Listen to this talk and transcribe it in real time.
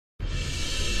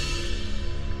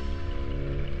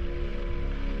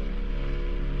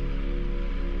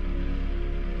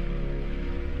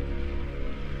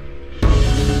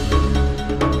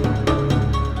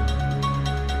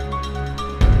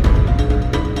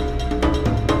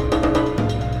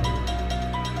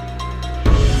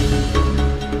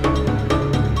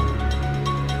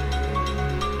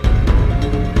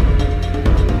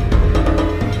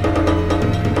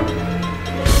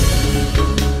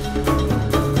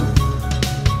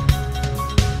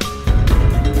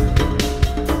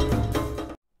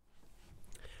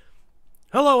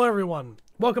Hello everyone,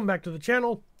 welcome back to the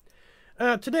channel.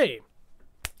 Today,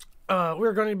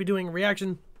 we're going to be doing a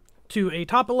reaction to a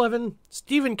top 11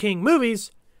 Stephen King movies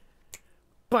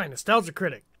by Nostalgia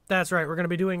Critic. That's right, we're going to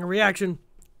be doing a reaction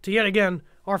to, yet again,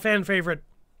 our fan favorite,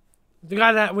 the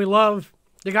guy that we love,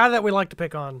 the guy that we like to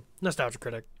pick on, Nostalgia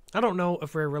Critic. I don't know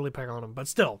if we're really picking on him, but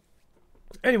still.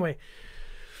 Anyway,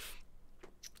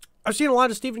 I've seen a lot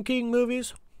of Stephen King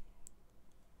movies,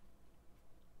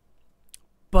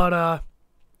 but,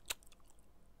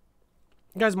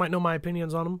 you guys might know my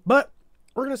opinions on them, but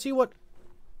we're going to see what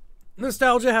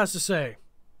Nostalgia has to say.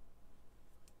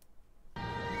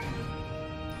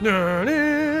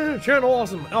 Channel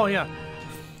awesome. Oh, yeah.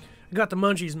 I got the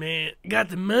munchies, man. Got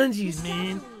the munchies,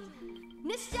 man.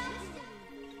 Nostalgia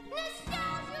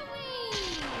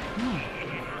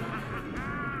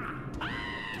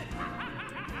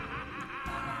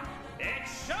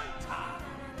It's showtime!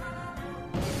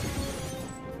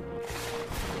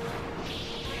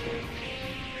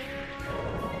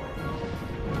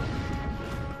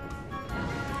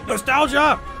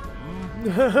 Nostalgia!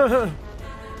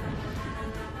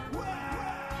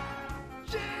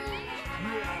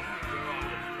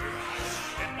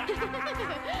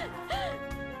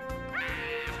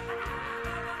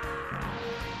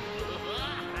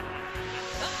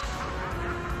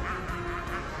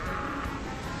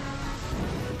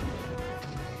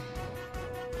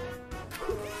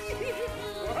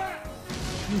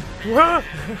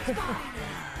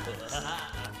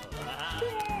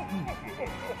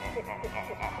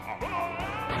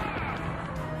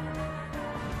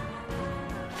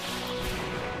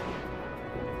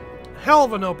 Hell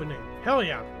of an opening. Hell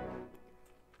yeah.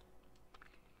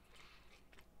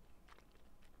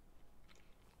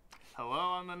 Hello,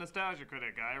 I'm the Nostalgia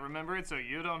Critic. I remember it so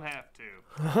you don't have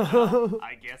to.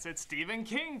 I guess it's Stephen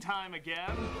King time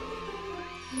again.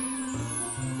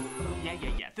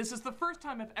 Yeah. This is the first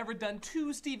time I've ever done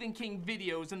 2 Stephen King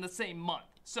videos in the same month.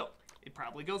 So, it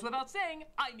probably goes without saying,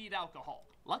 I need alcohol.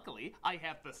 Luckily, I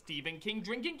have the Stephen King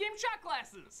drinking game shot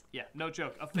glasses. Yeah, no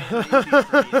joke. A fan made these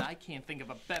for me, and I can't think of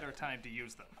a better time to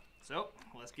use them. So,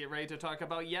 let's get ready to talk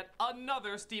about yet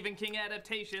another Stephen King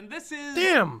adaptation. This is...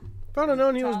 Damn! If I'd have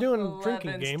known he was doing a Top drinking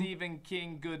 11 game. Stephen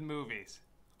King good movies.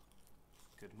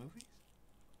 Good movies?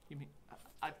 You mean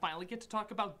I finally get to talk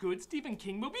about good Stephen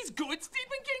King movies? Good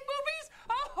Stephen King movies?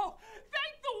 Oh,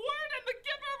 thank the word and the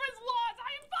giver of his laws!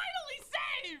 I am finally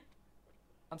saved!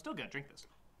 I'm still gonna drink this.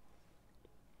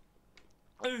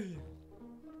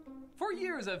 For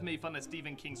years, I've made fun of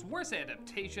Stephen King's worst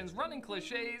adaptations, running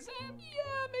cliches, and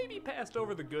yeah, maybe passed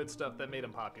over the good stuff that made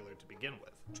him popular to begin with.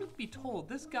 Truth be told,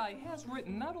 this guy has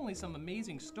written not only some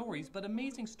amazing stories, but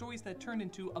amazing stories that turn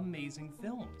into amazing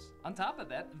films. On top of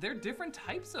that, they're different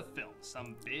types of films.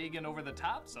 Some big and over the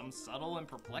top, some subtle and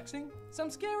perplexing, some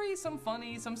scary, some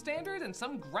funny, some standard, and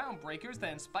some groundbreakers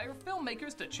that inspire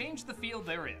filmmakers to change the field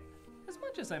they're in. As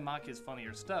much as I mock his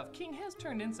funnier stuff, King has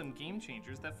turned in some game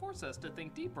changers that force us to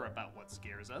think deeper about what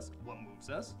scares us, what moves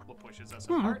us, what pushes us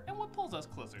apart, and what pulls us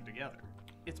closer together.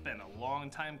 It's been a long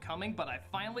time coming, but I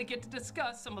finally get to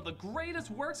discuss some of the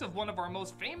greatest works of one of our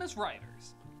most famous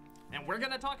writers. And we're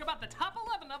gonna talk about the top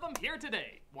 11 of them here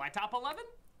today. Why top 11?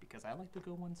 Because I like to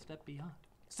go one step beyond.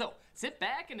 So, sit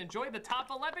back and enjoy the top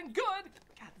 11 good,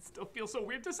 God, it still feels so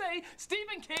weird to say,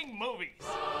 Stephen King movies.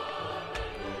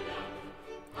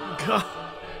 God.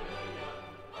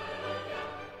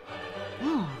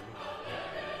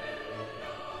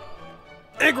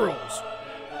 Egg rolls.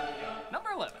 Number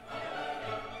 11.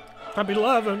 Top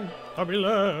 11. Top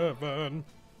 11.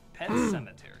 Pet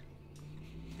Cemetery.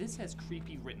 This has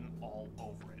creepy written all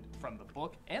over it, from the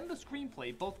book and the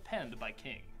screenplay, both penned by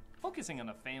King. Focusing on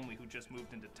a family who just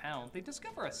moved into town, they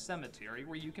discover a cemetery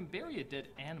where you can bury a dead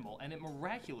animal and it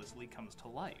miraculously comes to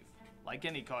life. Like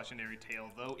any cautionary tale,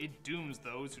 though, it dooms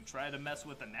those who try to mess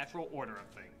with the natural order of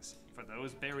things. For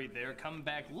those buried there come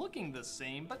back looking the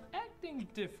same, but acting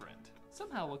different.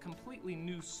 Somehow a completely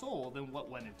new soul than what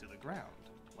went into the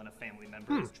ground. When a family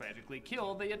member is tragically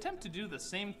killed, they attempt to do the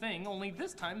same thing, only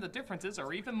this time the differences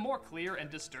are even more clear and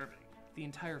disturbing. The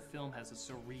entire film has a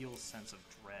surreal sense of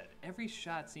dread. Every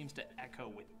shot seems to echo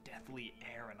with deathly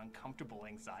air and uncomfortable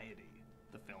anxiety.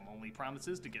 The film only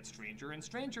promises to get stranger and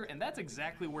stranger, and that's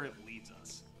exactly where it leads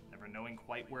us. Never knowing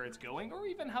quite where it's going, or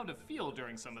even how to feel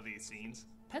during some of these scenes,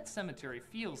 Pet Cemetery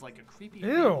feels like a creepy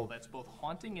fable that's both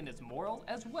haunting in its moral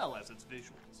as well as its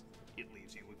visuals. It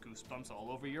leaves you with goosebumps all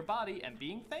over your body, and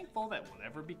being thankful that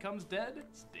whatever becomes dead,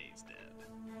 stays dead.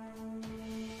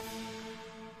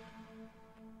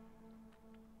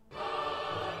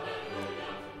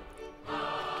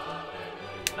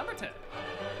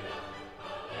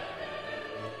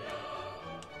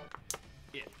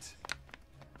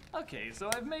 Okay, so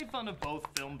I've made fun of both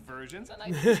filmed versions, and I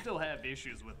do still have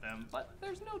issues with them, but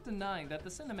there's no denying that the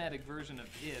cinematic version of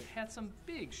It had some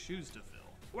big shoes to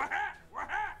fill.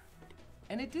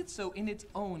 And it did so in its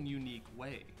own unique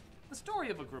way. The story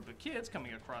of a group of kids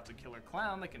coming across a killer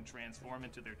clown that can transform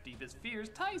into their deepest fears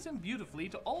ties in beautifully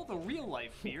to all the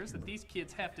real-life fears that these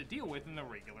kids have to deal with in their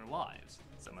regular lives.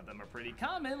 Some of them are pretty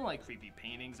common, like creepy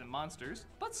paintings and monsters,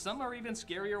 but some are even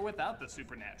scarier without the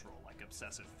supernatural, like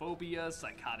obsessive phobia,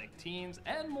 psychotic teens,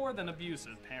 and more than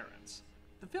abusive parents.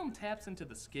 The film taps into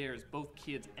the scares both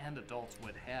kids and adults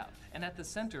would have, and at the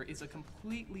center is a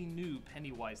completely new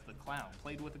Pennywise the Clown,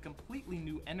 played with a completely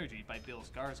new energy by Bill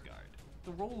Skarsgård.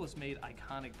 The role was made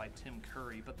iconic by Tim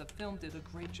Curry, but the film did a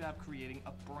great job creating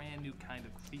a brand new kind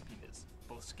of creepiness,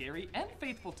 both scary and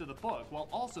faithful to the book, while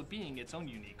also being its own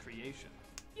unique creation.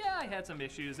 Yeah, I had some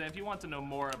issues, and if you want to know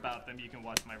more about them, you can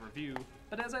watch my review,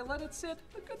 but as I let it sit,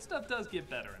 the good stuff does get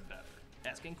better and better,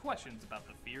 asking questions about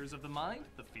the fears of the mind,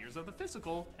 the fears of the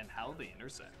physical, and how they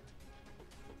intersect.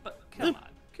 But come on,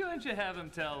 couldn't you have him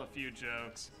tell a few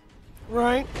jokes?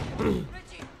 Right.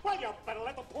 Richie! Well, you better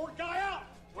let the poor guy out!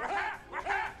 We're hat! We're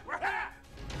hat! We're hat!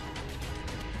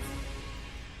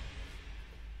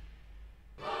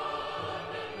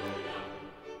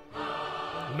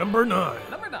 Number 9.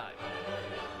 Number 9.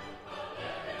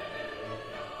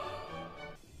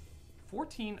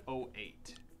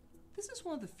 1408. This is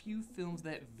one of the few films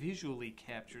that visually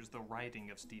captures the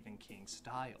writing of Stephen King's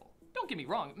style. Don't get me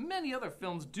wrong, many other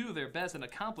films do their best and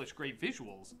accomplish great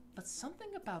visuals, but something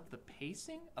about the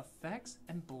pacing, effects,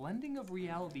 and blending of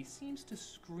reality seems to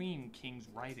scream King's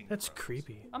writing. That's prose.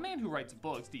 creepy. A man who writes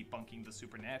books debunking the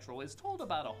supernatural is told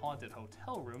about a haunted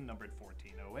hotel room numbered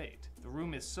 1408. The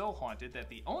room is so haunted that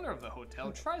the owner of the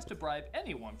hotel tries to bribe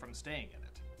anyone from staying in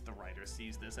it. The writer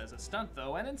sees this as a stunt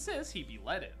though and insists he be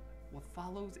let in. What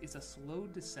follows is a slow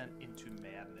descent into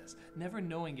madness, never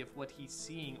knowing if what he's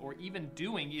seeing or even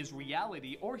doing is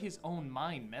reality or his own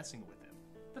mind messing with him.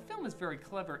 The film is very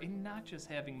clever in not just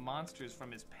having monsters from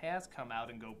his past come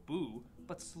out and go boo,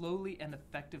 but slowly and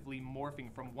effectively morphing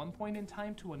from one point in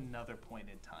time to another point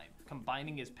in time,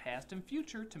 combining his past and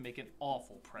future to make an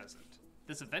awful present.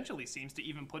 This eventually seems to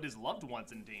even put his loved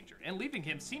ones in danger, and leaving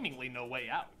him seemingly no way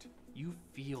out. You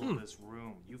feel this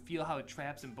room. You feel how it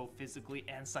traps him both physically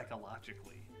and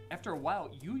psychologically. After a while,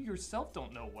 you yourself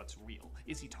don't know what's real.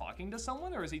 Is he talking to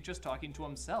someone or is he just talking to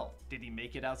himself? Did he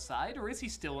make it outside or is he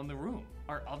still in the room?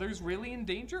 Are others really in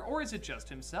danger or is it just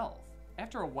himself?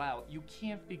 After a while, you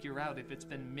can't figure out if it's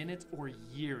been minutes or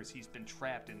years he's been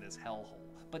trapped in this hellhole.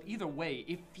 But either way,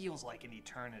 it feels like an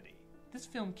eternity. This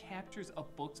film captures a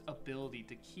book's ability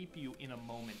to keep you in a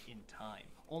moment in time.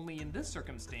 Only in this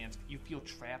circumstance, you feel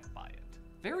trapped by it.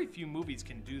 Very few movies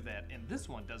can do that, and this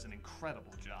one does an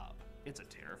incredible job. It's a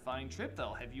terrifying trip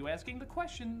that'll have you asking the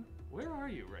question, where are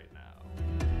you right now?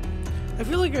 I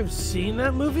feel like I've seen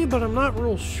that movie, but I'm not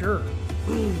real sure.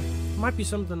 Might be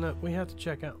something that we have to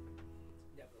check out.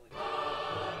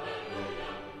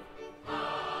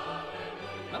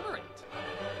 Number 8.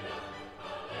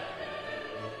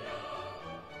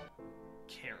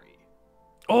 Carrie.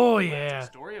 Oh, That's yeah. the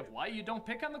story of why you don't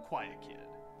pick on the quiet kid.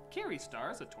 Carrie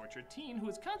stars a tortured teen who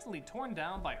is constantly torn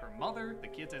down by her mother, the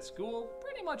kids at school,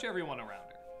 pretty much everyone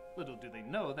around her. Little do they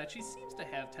know that she seems to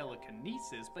have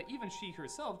telekinesis, but even she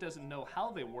herself doesn't know how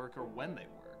they work or when they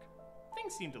work.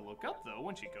 Things seem to look up though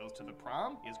when she goes to the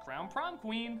prom, is crowned prom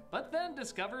queen, but then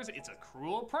discovers it's a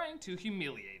cruel prank to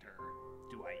humiliate her.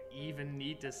 Do I even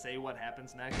need to say what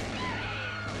happens next?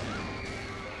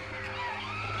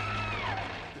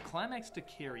 The climax to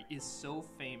Carrie is so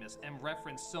famous and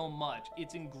referenced so much,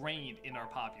 it's ingrained in our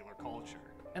popular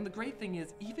culture. And the great thing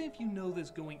is, even if you know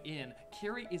this going in,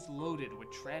 Carrie is loaded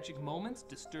with tragic moments,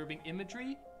 disturbing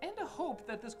imagery, and a hope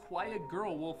that this quiet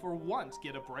girl will for once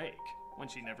get a break. When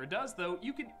she never does though,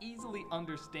 you can easily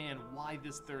understand why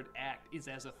this third act is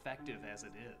as effective as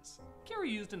it is. Carrie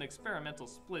used an experimental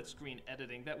split-screen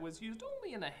editing that was used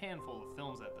only in a handful of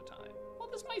films at the time. While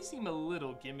this might seem a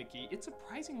little gimmicky, it's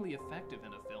surprisingly effective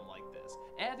in a film like this,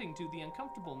 adding to the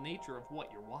uncomfortable nature of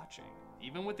what you're watching.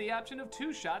 Even with the option of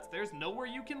 2 shots, there's nowhere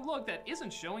you can look that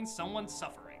isn't showing someone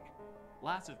suffering.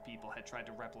 Lots of people had tried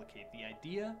to replicate the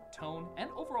idea, tone,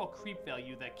 and overall creep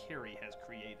value that Carrie has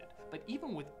created. But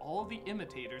even with all the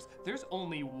imitators, there's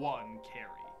only one Carrie.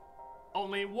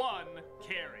 Only one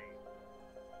Carrie.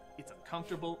 It's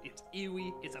uncomfortable, it's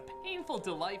eerie, it's a painful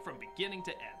delight from beginning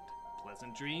to end.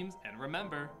 Pleasant dreams, and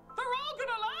remember, they're all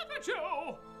gonna laugh at you!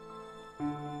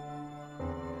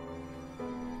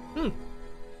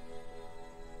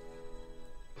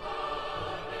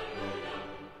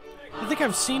 I think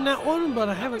I've seen that one, but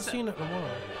I haven't seen it in a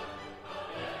while.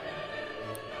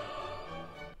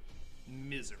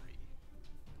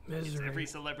 Every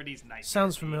celebrity's nightmare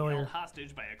Sounds is being familiar. held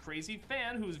hostage by a crazy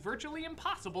fan who's virtually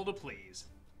impossible to please.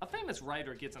 A famous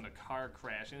writer gets in a car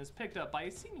crash and is picked up by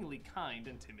a seemingly kind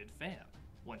and timid fan.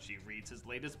 Once she reads his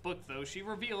latest book, though, she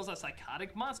reveals a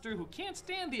psychotic monster who can't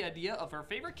stand the idea of her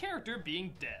favorite character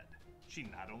being dead. She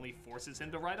not only forces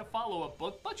him to write a follow-up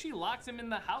book, but she locks him in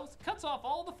the house, cuts off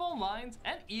all the phone lines,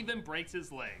 and even breaks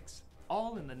his legs.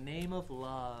 All in the name of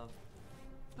love.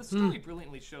 The story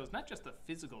brilliantly shows not just the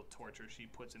physical torture she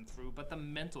puts him through, but the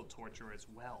mental torture as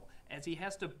well, as he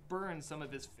has to burn some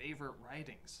of his favorite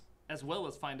writings, as well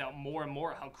as find out more and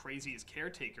more how crazy his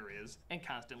caretaker is, and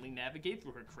constantly navigate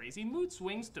through her crazy mood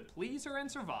swings to please her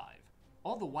and survive.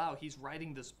 All the while, he's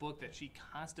writing this book that she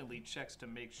constantly checks to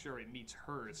make sure it meets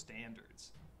her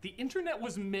standards. The internet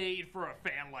was made for a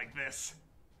fan like this.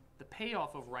 The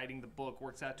payoff of writing the book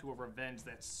works out to a revenge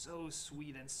that's so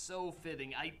sweet and so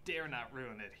fitting, I dare not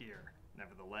ruin it here.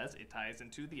 Nevertheless, it ties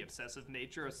into the obsessive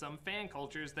nature of some fan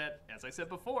cultures that, as I said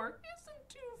before, isn't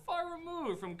too far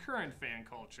removed from current fan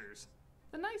cultures.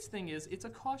 The nice thing is, it's a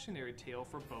cautionary tale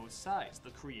for both sides,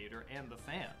 the creator and the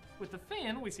fan. With the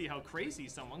fan, we see how crazy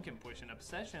someone can push an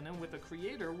obsession, and with the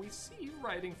creator, we see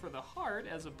writing for the heart,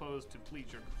 as opposed to please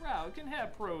your crowd, can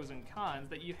have pros and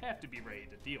cons that you have to be ready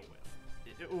to deal with.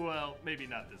 Well, maybe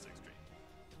not this extreme.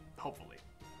 Hopefully.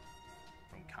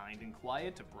 From kind and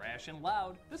quiet to brash and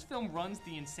loud, this film runs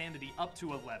the insanity up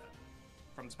to 11.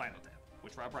 From Spinal Tap,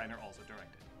 which Rob Reiner also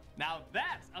directed. Now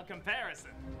that's a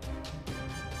comparison!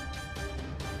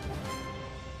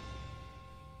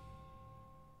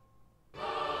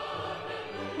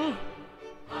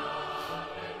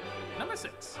 Number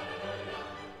 6.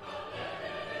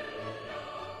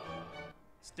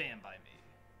 Stand By Me.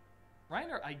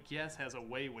 Reiner, I guess, has a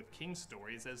way with King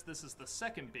stories, as this is the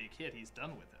second big hit he's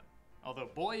done with him. Although,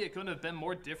 boy, it couldn't have been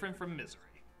more different from Misery.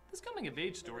 This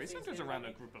coming-of-age story centers around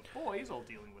a group of boys all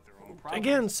dealing with their own problems,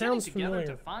 Again, sounds getting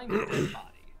together familiar. to find a dead body.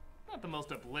 Not the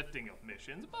most uplifting of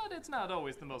missions, but it's not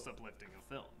always the most uplifting of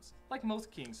films. Like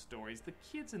most King stories, the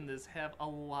kids in this have a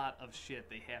lot of shit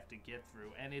they have to get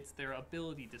through, and it's their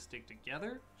ability to stick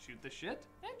together, shoot the shit,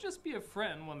 and just be a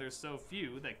friend when there's so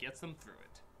few that gets them through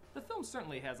it. The film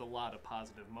certainly has a lot of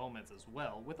positive moments as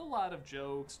well, with a lot of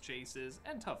jokes, chases,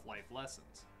 and tough life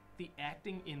lessons. The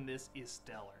acting in this is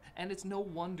stellar, and it's no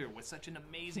wonder with such an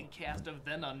amazing cast of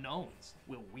then unknowns.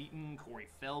 Will Wheaton, Corey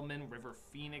Feldman, River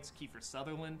Phoenix, Kiefer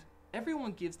Sutherland.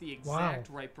 Everyone gives the exact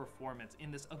right performance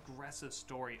in this aggressive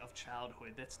story of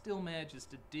childhood that still manages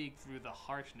to dig through the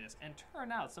harshness and turn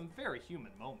out some very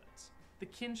human moments. The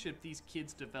kinship these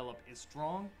kids develop is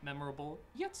strong, memorable,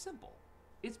 yet simple.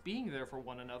 It's being there for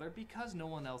one another because no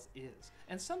one else is.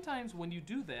 And sometimes when you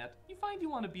do that, you find you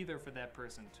want to be there for that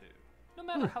person too, no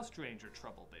matter how strange or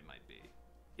troubled they might be.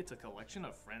 It's a collection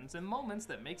of friends and moments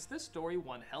that makes this story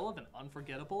one hell of an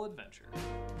unforgettable adventure.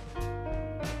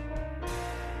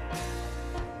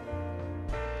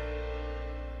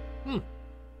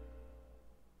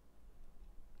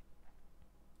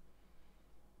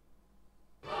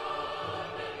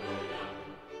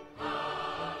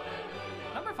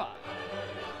 Number 5.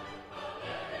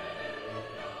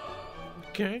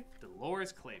 Okay.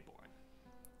 Dolores Claiborne.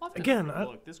 Often Again,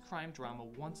 overlooked, this crime drama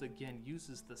once again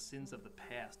uses the sins of the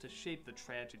past to shape the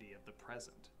tragedy of the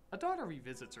present. A daughter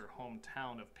revisits her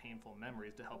hometown of painful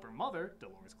memories to help her mother,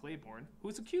 Dolores Claiborne, who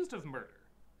is accused of murder.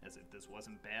 As if this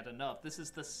wasn't bad enough, this is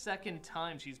the second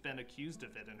time she's been accused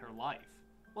of it in her life.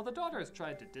 While the daughter has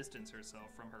tried to distance herself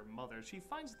from her mother, she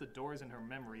finds the doors in her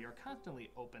memory are constantly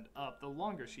opened up the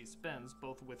longer she spends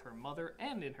both with her mother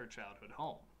and in her childhood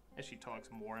home. As she talks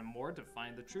more and more to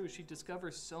find the truth, she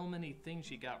discovers so many things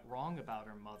she got wrong about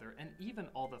her mother, and even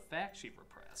all the facts she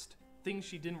repressed. Things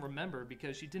she didn't remember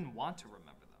because she didn't want to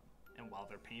remember them. And while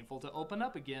they're painful to open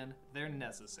up again, they're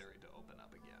necessary to open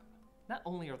up again. Not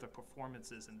only are the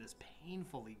performances in this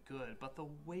painfully good, but the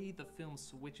way the film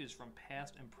switches from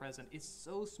past and present is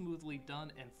so smoothly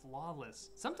done and flawless.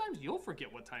 Sometimes you'll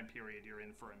forget what time period you're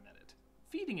in for a minute,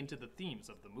 feeding into the themes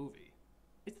of the movie.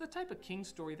 It's the type of King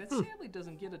story that sadly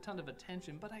doesn't get a ton of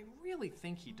attention, but I really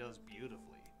think he does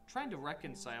beautifully. Trying to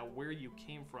reconcile where you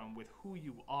came from with who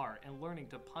you are and learning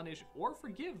to punish or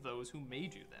forgive those who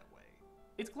made you that way.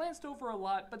 It's glanced over a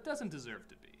lot, but doesn't deserve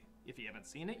to be. If you haven't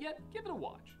seen it yet, give it a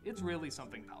watch. It's really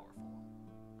something powerful.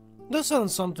 That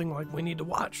sounds something like we need to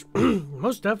watch.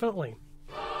 Most definitely.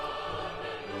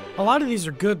 A lot of these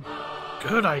are good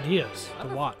ideas to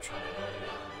watch.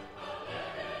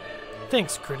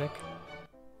 Thanks, Critic.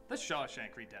 The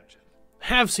Shawshank Redemption.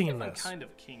 Have seen Different this. kind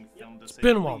of King film to say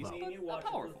been the a while, least, though. but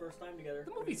powerful.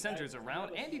 The movie centers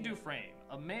around Andy Dufresne,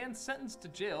 a man sentenced to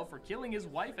jail for killing his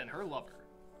wife and her lover.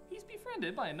 He's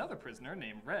befriended by another prisoner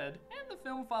named Red, and the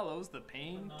film follows the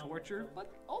pain, torture, but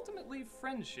ultimately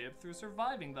friendship through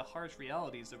surviving the harsh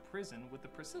realities of prison with the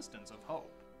persistence of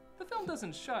hope. The film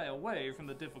doesn't shy away from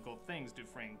the difficult things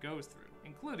Dufresne goes through,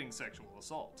 including sexual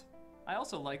assault. I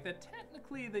also like that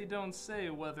technically they don't say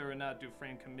whether or not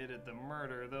Dufresne committed the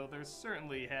murder, though they're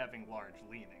certainly having large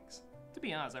leanings. To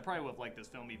be honest, I probably would have liked this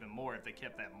film even more if they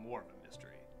kept that more of a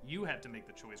mystery. You have to make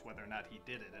the choice whether or not he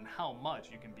did it and how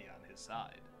much you can be on his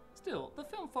side. Still, the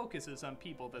film focuses on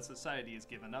people that society has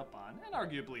given up on, and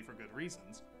arguably for good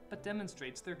reasons, but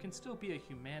demonstrates there can still be a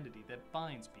humanity that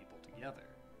binds people together,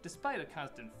 despite a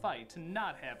constant fight to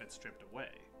not have it stripped away.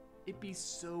 It'd be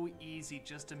so easy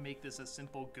just to make this a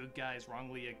simple good guys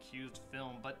wrongly accused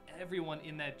film, but everyone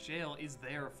in that jail is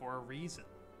there for a reason.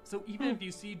 So even if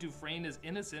you see Dufresne as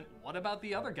innocent, what about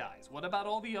the other guys? What about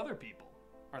all the other people?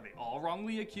 Are they all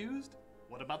wrongly accused?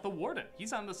 What about the warden?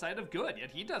 He's on the side of good,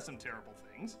 yet he does some terrible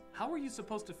things. How are you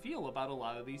supposed to feel about a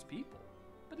lot of these people?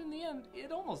 But in the end,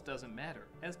 it almost doesn't matter,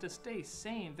 as to stay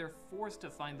sane, they're forced to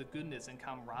find the goodness and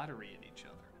camaraderie in each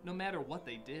other, no matter what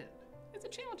they did. It's a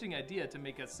challenging idea to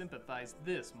make us sympathize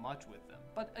this much with them,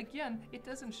 but again, it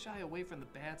doesn't shy away from the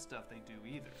bad stuff they do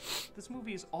either. This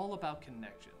movie is all about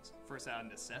connections, first out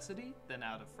of necessity, then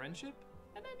out of friendship,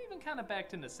 and then even kind of back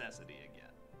to necessity again.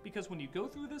 Because when you go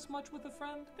through this much with a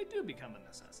friend, they do become a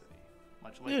necessity.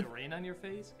 Much like the rain on your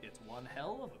face, it's one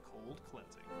hell of a cold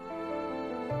cleansing.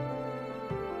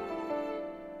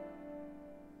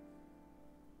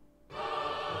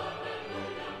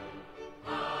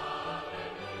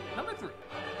 Number 3.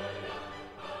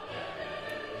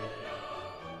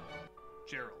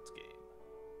 Gerald's Game.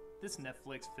 This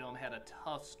Netflix film had a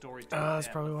tough story to that's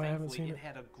probably why I haven't seen it. It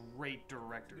had a great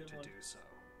director to do so.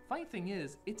 Funny thing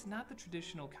is, it's not the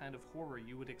traditional kind of horror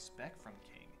you would expect from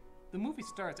King. The movie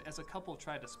starts as a couple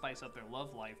try to spice up their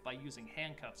love life by using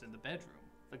handcuffs in the bedroom.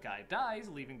 The guy dies,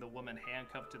 leaving the woman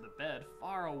handcuffed to the bed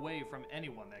far away from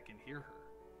anyone that can hear her.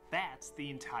 That's the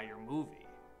entire movie.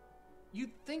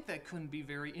 You'd think that couldn't be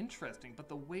very interesting, but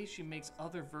the way she makes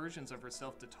other versions of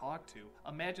herself to talk to,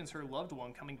 imagines her loved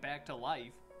one coming back to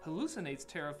life, hallucinates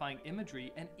terrifying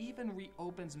imagery, and even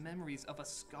reopens memories of a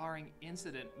scarring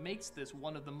incident makes this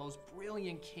one of the most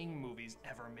brilliant King movies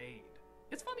ever made.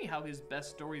 It's funny how his best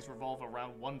stories revolve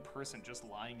around one person just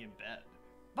lying in bed.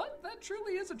 But that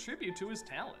truly is a tribute to his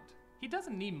talent. He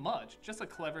doesn't need much, just a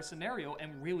clever scenario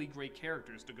and really great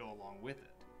characters to go along with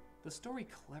it. The story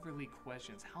cleverly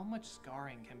questions how much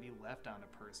scarring can be left on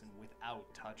a person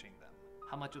without touching them.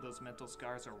 How much of those mental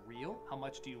scars are real? How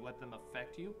much do you let them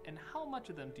affect you? And how much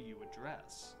of them do you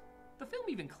address? The film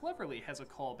even cleverly has a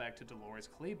callback to Dolores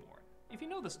Claiborne. If you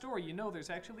know the story, you know there's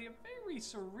actually a very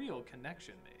surreal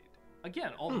connection made.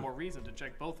 Again, all the more reason to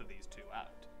check both of these two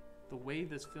out. The way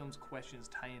this film's questions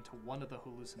tie into one of the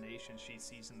hallucinations she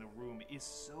sees in the room is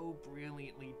so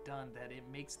brilliantly done that it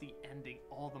makes the ending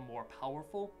all the more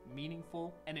powerful,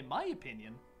 meaningful, and in my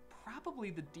opinion,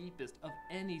 probably the deepest of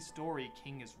any story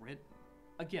King has written.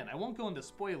 Again, I won't go into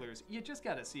spoilers, you just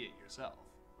gotta see it yourself.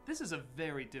 This is a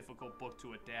very difficult book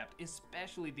to adapt,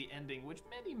 especially the ending, which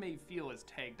many may feel is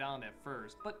tagged on at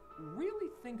first, but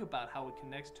really think about how it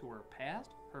connects to her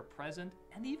past, her present,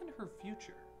 and even her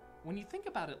future. When you think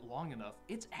about it long enough,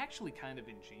 it's actually kind of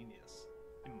ingenious.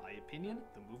 In my opinion,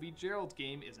 the movie Gerald's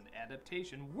Game is an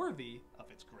adaptation worthy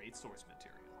of its great source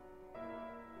material.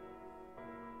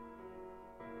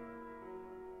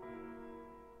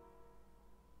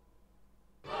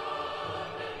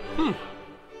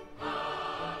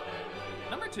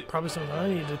 Number 2. Probably something I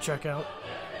need to check out.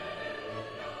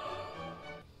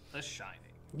 The Shining.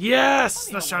 Yes,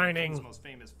 Funny The how Shining. One of King's most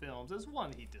famous films is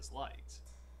one he dislikes.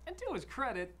 And to his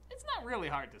credit, it's not really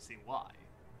hard to see why.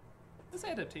 This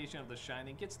adaptation of The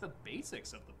Shining gets the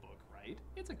basics of the book right.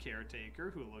 It's a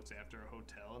caretaker who looks after a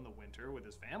hotel in the winter with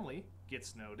his family, gets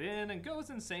snowed in, and goes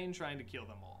insane trying to kill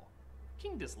them all.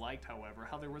 King disliked, however,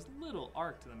 how there was little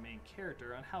arc to the main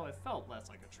character and how it felt less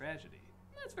like a tragedy.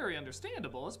 That's very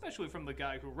understandable, especially from the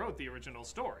guy who wrote the original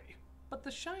story. But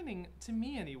The Shining, to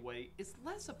me anyway, is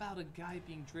less about a guy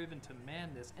being driven to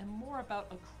madness and more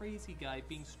about a crazy guy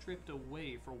being stripped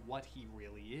away for what he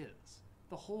really is.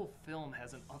 The whole film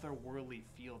has an otherworldly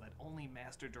feel that only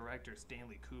master director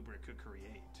Stanley Kubrick could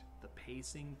create. The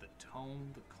pacing, the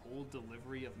tone, the cold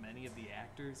delivery of many of the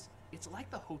actors. It's like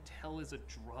the hotel is a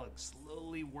drug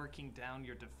slowly working down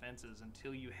your defenses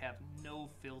until you have no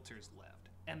filters left,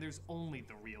 and there's only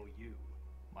the real you.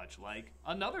 Much like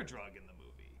another drug in the movie.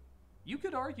 You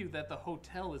could argue that the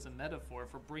hotel is a metaphor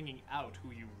for bringing out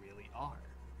who you really are.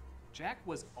 Jack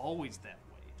was always that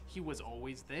way. He was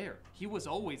always there. He was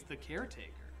always the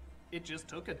caretaker. It just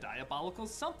took a diabolical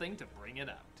something to bring it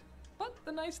out. But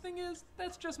the nice thing is,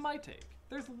 that's just my take.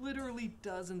 There's literally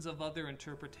dozens of other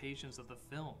interpretations of the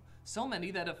film. So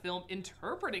many that a film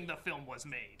interpreting the film was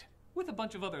made, with a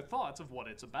bunch of other thoughts of what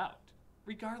it's about.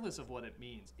 Regardless of what it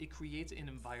means, it creates an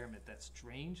environment that's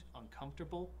strange,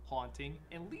 uncomfortable, haunting,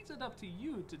 and leaves it up to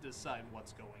you to decide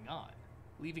what's going on,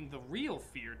 leaving the real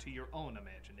fear to your own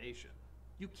imagination.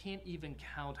 You can't even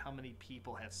count how many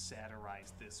people have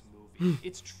satirized this movie.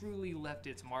 It's truly left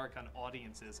its mark on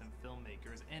audiences and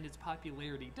filmmakers, and its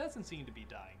popularity doesn't seem to be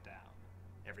dying down.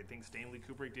 Everything Stanley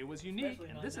Kubrick did was unique,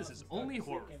 and this is his only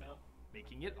horror film,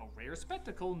 making it a rare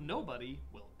spectacle nobody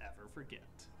will ever forget.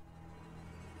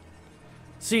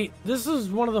 See, this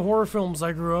is one of the horror films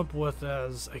I grew up with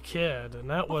as a kid, and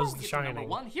that was The Shining. Number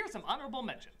one, here's some honorable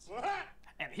mentions.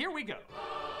 And here we go.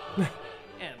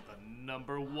 And the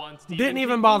number one Stephen Didn't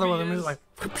even King bother movie with him. He was is- like,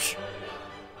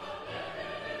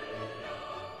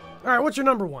 all right, what's your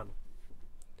number one?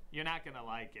 You're not gonna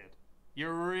like it.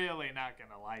 You're really not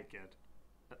gonna like it.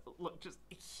 Look, just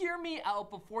hear me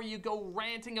out before you go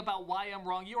ranting about why I'm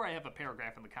wrong. You already have a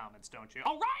paragraph in the comments, don't you?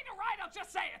 All right, I'll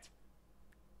just say it.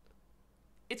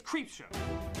 It's Creepshow.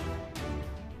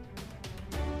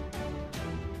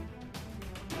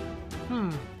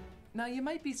 Now you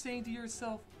might be saying to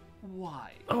yourself,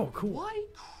 why? Oh, cool. Why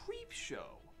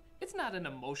Creepshow? It's not an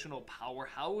emotional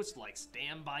powerhouse like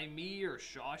Stand By Me or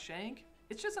Shawshank.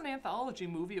 It's just an anthology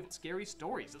movie of scary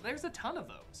stories. There's a ton of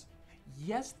those.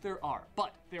 Yes, there are,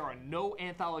 but there are no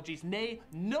anthologies, nay,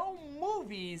 no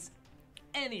movies,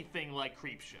 anything like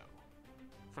Creepshow.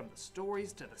 From the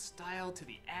stories, to the style, to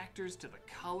the actors, to the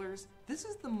colors, this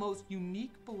is the most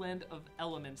unique blend of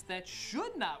elements that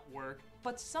should not work,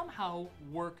 but somehow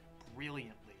work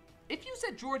brilliantly. If you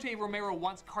said George A. Romero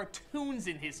wants cartoons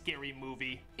in his scary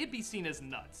movie, it'd be seen as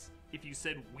nuts. If you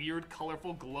said weird,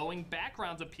 colorful, glowing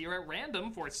backgrounds appear at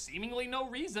random for seemingly no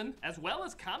reason, as well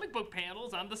as comic book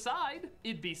panels on the side,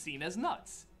 it'd be seen as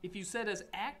nuts. If you said as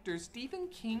actors, Stephen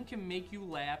King can make you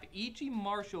laugh, E.G.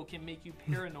 Marshall can make you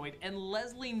paranoid, and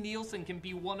Leslie Nielsen can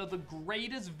be one of the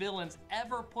greatest villains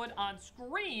ever put on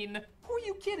screen, who are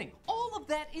you kidding? All of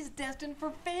that is destined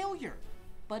for failure.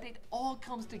 But it all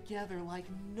comes together like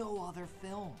no other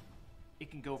film. It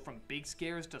can go from big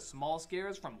scares to small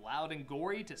scares, from loud and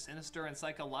gory to sinister and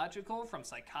psychological, from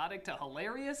psychotic to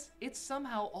hilarious. It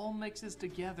somehow all mixes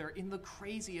together in the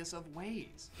craziest of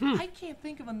ways. I can't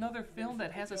think of another film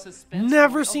that has a suspense Never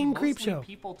story of seen mostly Creepshow.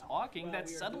 people talking that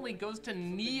suddenly goes to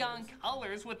neon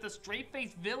colors with the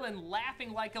straight-faced villain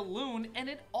laughing like a loon, and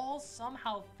it all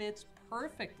somehow fits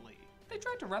perfectly. They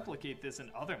tried to replicate this in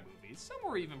other movies, some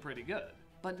were even pretty good.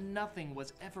 But nothing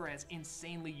was ever as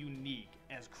insanely unique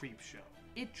as Creepshow.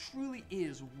 It truly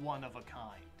is one of a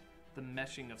kind. The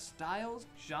meshing of styles,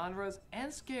 genres,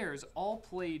 and scares all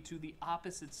played to the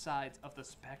opposite sides of the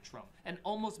spectrum and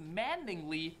almost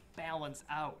maddeningly balance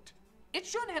out. It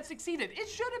shouldn't have succeeded. It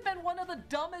should have been one of the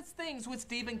dumbest things with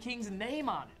Stephen King's name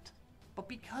on it. But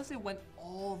because it went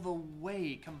all the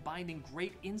way, combining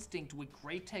great instinct with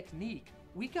great technique,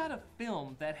 we got a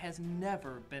film that has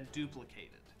never been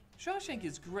duplicated. Shawshank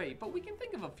is great, but we can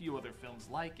think of a few other films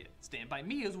like it. Stand By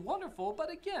Me is wonderful,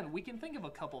 but again, we can think of a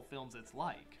couple films it's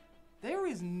like. There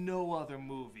is no other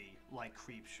movie like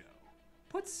Creepshow.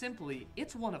 Put simply,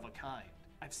 it's one of a kind.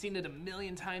 I've seen it a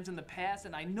million times in the past,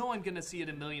 and I know I'm gonna see it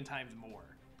a million times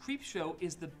more. Creepshow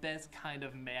is the best kind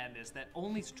of madness that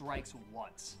only strikes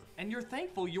once, and you're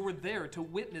thankful you were there to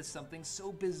witness something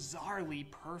so bizarrely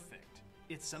perfect.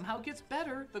 It somehow gets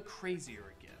better the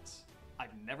crazier it gets.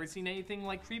 I've never seen anything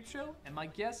like Creepshow, and my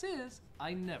guess is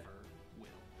I never will.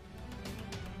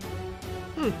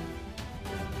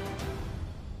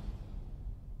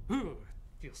 Whew,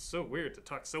 feels so weird to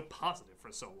talk so positive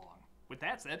for so long. With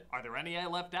that said, are there any I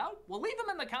left out? Well, leave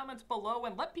them in the comments below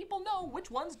and let people know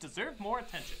which ones deserve more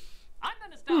attention. I'm the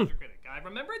Nostalgia Critic. I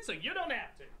remember it so you don't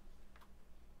have to.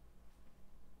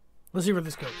 Let's see where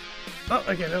this goes. Oh,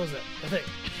 okay, that was it. I think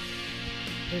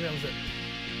that was it.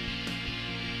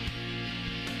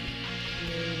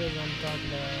 I'm talking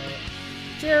about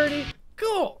charity.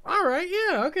 Cool. All right.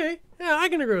 Yeah. Okay. Yeah, I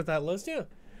can agree with that list. Yeah.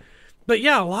 But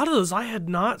yeah, a lot of those I had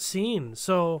not seen,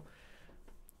 so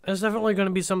it's definitely going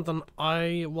to be something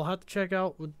I will have to check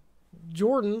out with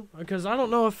Jordan, because I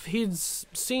don't know if he's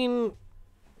seen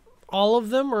all of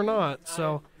them or not.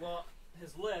 So well,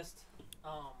 his list,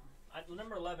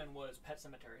 number 11 was Pet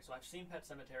Sematary. So I've seen Pet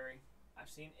Sematary, I've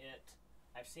seen It,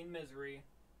 I've seen Misery,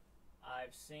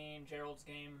 I've seen Gerald's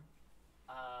Game,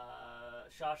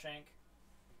 Shawshank,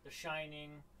 The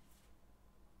Shining.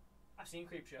 I've seen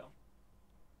Creepshow.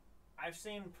 I've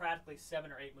seen practically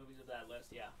 7 or 8 movies of that list.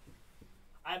 Yeah,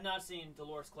 I have not seen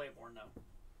Dolores Claiborne though.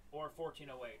 or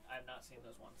 1408. I have not seen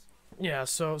those ones. Yeah,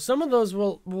 so some of those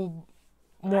will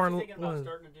more I'm thinking about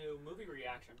starting to do movie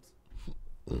reactions.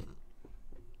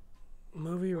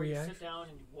 movie where reaction. You sit down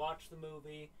and you watch the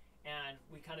movie, and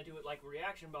we kind of do it like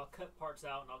reaction, but I'll cut parts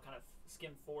out and I'll kind of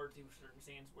skim forward to certain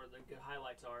scenes where the good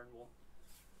highlights are, and we'll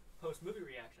post movie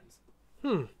reactions.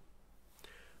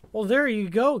 Well, there you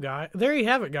go, guys. There you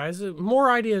have it, guys.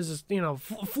 More ideas,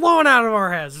 flowing out of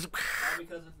our heads. All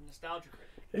because of the Nostalgia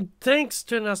Critic. Thanks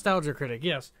to Nostalgia Critic,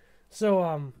 yes.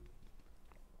 So,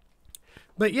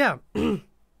 but yeah,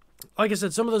 like I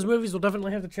said, some of those movies we'll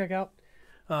definitely have to check out.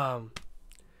 We're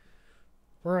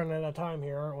running out of time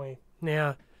here, aren't we?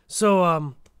 Yeah.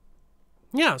 So,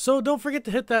 yeah. So don't forget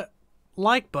to hit that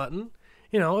like button.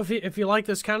 If you like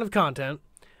this kind of content,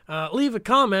 leave a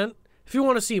comment if you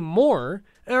want to see more,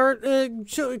 or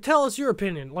tell us your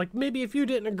opinion. Like maybe if you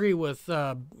didn't agree with,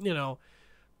 if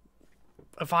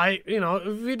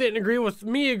you didn't agree with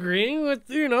me agreeing with,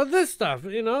 this stuff,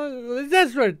 that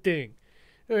sort of thing.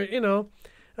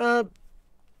 Or,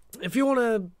 if you want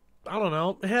to, I don't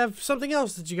know, have something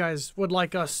else that you guys would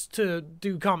like us to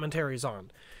do commentaries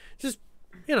on. Just,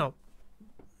 you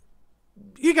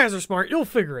guys are smart. You'll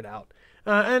figure it out.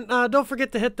 And don't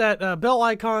forget to hit that bell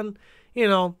icon,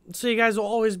 so you guys will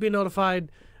always be notified,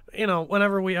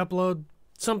 whenever we upload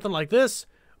something like this,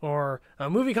 or a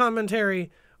movie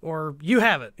commentary, or you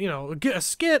have it, a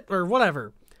skit or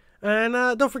whatever. And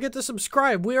don't forget to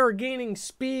subscribe. We are gaining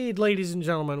speed, ladies and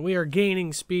gentlemen. We are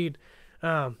gaining speed.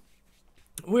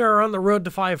 We are on the road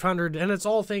to 500, and it's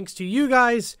all thanks to you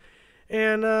guys.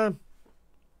 And,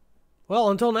 well,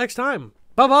 until next time,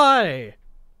 bye-bye.